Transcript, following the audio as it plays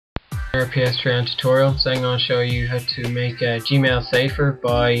Our PS3 tutorial. So I'm going to show you how to make Gmail safer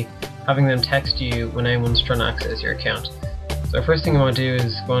by having them text you when anyone's trying to access your account. So first thing I want to do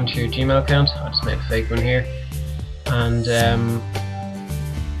is go onto your Gmail account. I'll just make a fake one here, and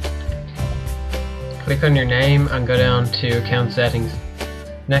click on your name and go down to account settings.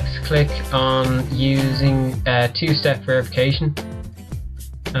 Next, click on using two-step verification,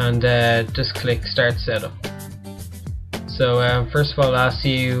 and just click start setup. So first of all, I'll ask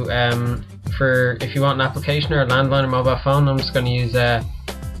you for if you want an application or a landline or mobile phone. I'm just going to use a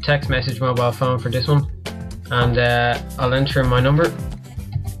text message mobile phone for this one, and I'll enter my number.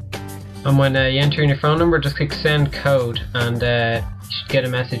 And when you enter in your phone number, just click send code, and you should get a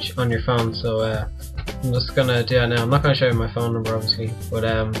message on your phone. So I'm just going to do that now. I'm not going to show you my phone number obviously, but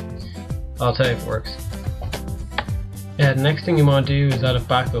I'll tell you if it works. The next thing you want to do is add a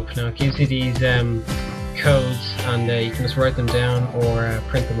backup. Now it gives you these codes, and you can just write them down or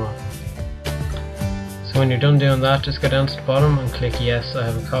print them off. So when you're done doing that, just go down to the bottom and click yes, I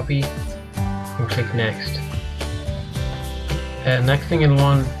have a copy, and click next. Next thing it'll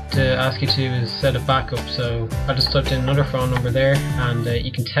want to ask you to is set a backup. So I just typed in another phone number there, and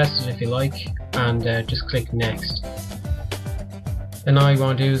you can test it if you like, and just click next. And all you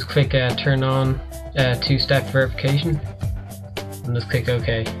want to do is click turn on two-step verification, and just click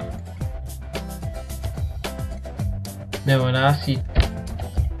OK. Now when I ask you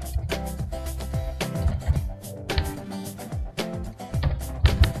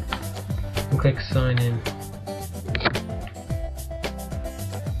and click sign in.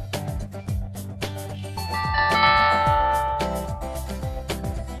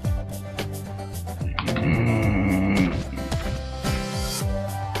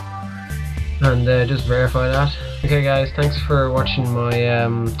 And just verify that. Okay guys, thanks for watching my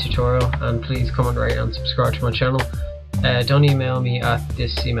tutorial, and please comment, rate and subscribe to my channel. Don't email me at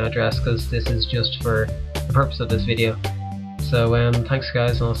this email address, because this is just for the purpose of this video. So thanks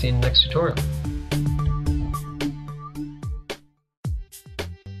guys, and I'll see you in the next tutorial.